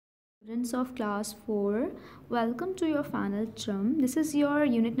Students of class 4, welcome to your final term. This is your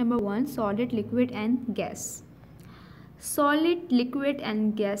unit number 1, solid, liquid and gas. Solid, liquid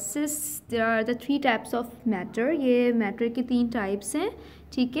and gases, there are the three types of matter. ये matter के तीन types हैं.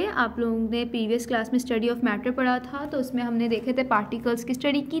 ठीक है, आप लोगों ने previous class में स्टडी ऑफ मैटर पढ़ा था, तो उसमें हमने देखे थे पार्टिकल्स की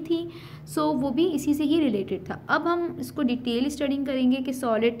स्टडी की थी. सो वो भी इसी से ही रिलेटेड था. अब हम इसको डिटेल स्टडिंग करेंगे कि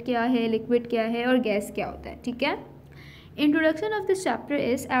सॉलिड क्या है, लिक्विड क्या है और गैस क्या होता है. ठीक है. Introduction of this chapter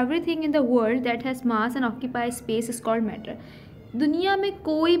is everything in the world that has mass and occupies space is called matter. दुनिया में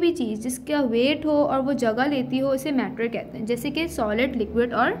कोई भी चीज़ जिसका वेट हो और वो जगह लेती हो इसे मैटर कहते हैं. जैसे कि सॉलिड,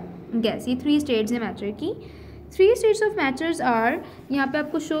 लिक्विड और गैस, ये थ्री स्टेट्स हैं मैटर की. Three states of matters are, यहाँ पे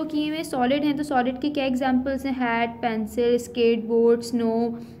आपको शो किए हुए. सॉलिड हैं तो सॉलिड के क्या एग्जांपल्स हैं? Hat, pencil, skate board, snow,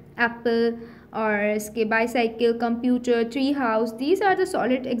 Apple और इसके bicycle, computer, tree house. These are the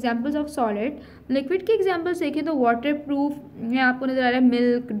solid examples of solid. Liquid के एग्जांपल्स देखें तो वाटर प्रूफ में आपको नज़र आ रहा है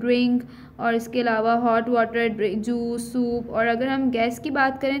मिल्क, ड्रिंक और इसके अलावा हॉट वाटर, जूस, सूप. और अगर हम गैस की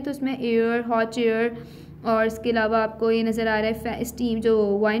बात करें तो उसमें एयर, हॉट एयर और इसके अलावा आपको ये नज़र आ रहा है स्टीम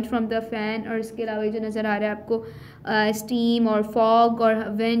जो वाइंड फ्रॉम द फैन. और इसके अलावा ये जो नज़र आ रहा है आपको स्टीम और फॉग और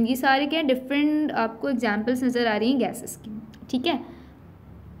विंड, ये सारे क्या डिफरेंट आपको एग्जांपल्स नज़र आ रही हैं गैसेस की. ठीक है.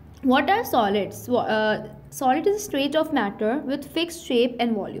 What are solids? Solid is a state of matter with fixed shape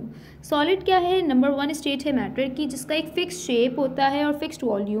and volume. Solid क्या है? नंबर 1 स्टेट है मैटर की जिसका एक फिक्स शेप होता है और फिक्स्ड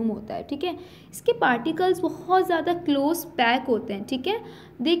वॉल्यूम होता है. ठीक है. इसके पार्टिकल्स बहुत ज़्यादा क्लोज पैक होते हैं. ठीक है.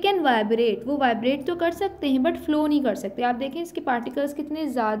 दे कैन वाइब्रेट, वो वाइब्रेट तो कर सकते हैं बट फ्लो नहीं कर सकते. आप देखें इसके पार्टिकल्स कितने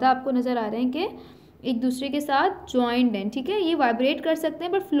ज़्यादा आपको नज़र आ रहे हैं कि एक दूसरे के साथ ज्वाइंट हैं. ठीक है. ये वाइब्रेट कर सकते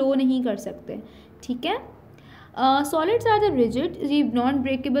हैं बट फ्लो नहीं कर सकते. ठीक है. सॉलिड्स आर द रिजिड, ये नॉन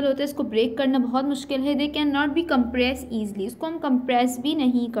ब्रेकेबल होता है, इसको ब्रेक करना बहुत मुश्किल है. They can not be compress easily, इसको हम कंप्रेस भी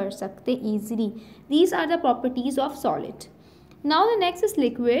नहीं कर सकते easily. These are the properties of solid. Now the next is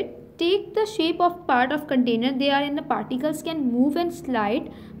liquid. Take the shape of part of container, they are in the particles can move and slide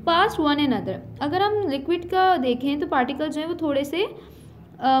past one and other. अगर हम liquid का देखें तो particle जो है वो थोड़े से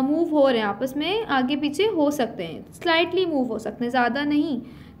मूव हो रहे हैं, आपस में आगे पीछे हो सकते हैं, स्लाइटली मूव हो सकते हैं, ज़्यादा नहीं.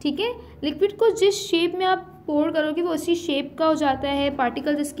 ठीक है. लिक्विड को जिस शेप में आप पोर करोगे वो उसी शेप का हो जाता है.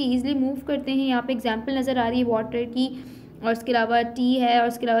 पार्टिकल जिसकी ईजिली मूव करते हैं. यहाँ पे एग्जांपल नज़र आ रही है वाटर की और इसके अलावा टी है और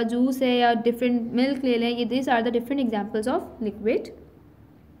इसके अलावा जूस है या डिफरेंट मिल्क ले लें. ये this are the different examples of liquid.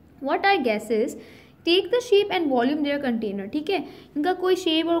 What are gases? Take the shape and volume there container. ठीक है. इनका कोई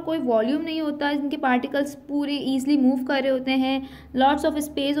शेप और कोई वॉल्यूम नहीं होता. इनके पार्टिकल्स पूरे ईजिली मूव कर रहे होते हैं. लॉट्स ऑफ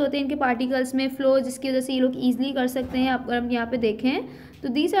स्पेस होते हैं इनके पार्टिकल्स में, फ्लो जिसकी वजह से ये लोग ईजिली कर सकते हैं. अगर हम यहाँ पे देखें तो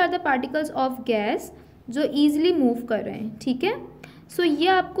these are the particles of gas जो ईजिली मूव कर रहे हैं. ठीक है. सो ये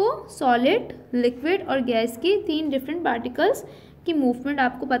आपको सॉलिड, लिक्विड और गैस की तीन डिफरेंट पार्टिकल्स की मूवमेंट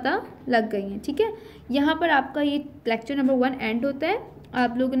आपको पता लग गई है. ठीक है. यहाँ पर आपका ये लेक्चर नंबर 1 एंड होता है.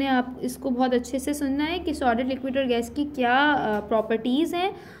 आप लोगों ने आप इसको बहुत अच्छे से सुनना है कि सॉलिड, लिक्विड और गैस की क्या प्रॉपर्टीज़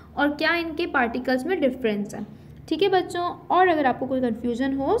हैं और क्या इनके पार्टिकल्स में डिफरेंस है. ठीक है बच्चों. और अगर आपको कोई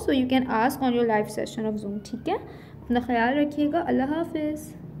कन्फ्यूज़न हो so you can ask on your live session of zoom. ठीक है. अपना ख्याल रखिएगा. अल्लाह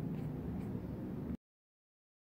हाफिज़.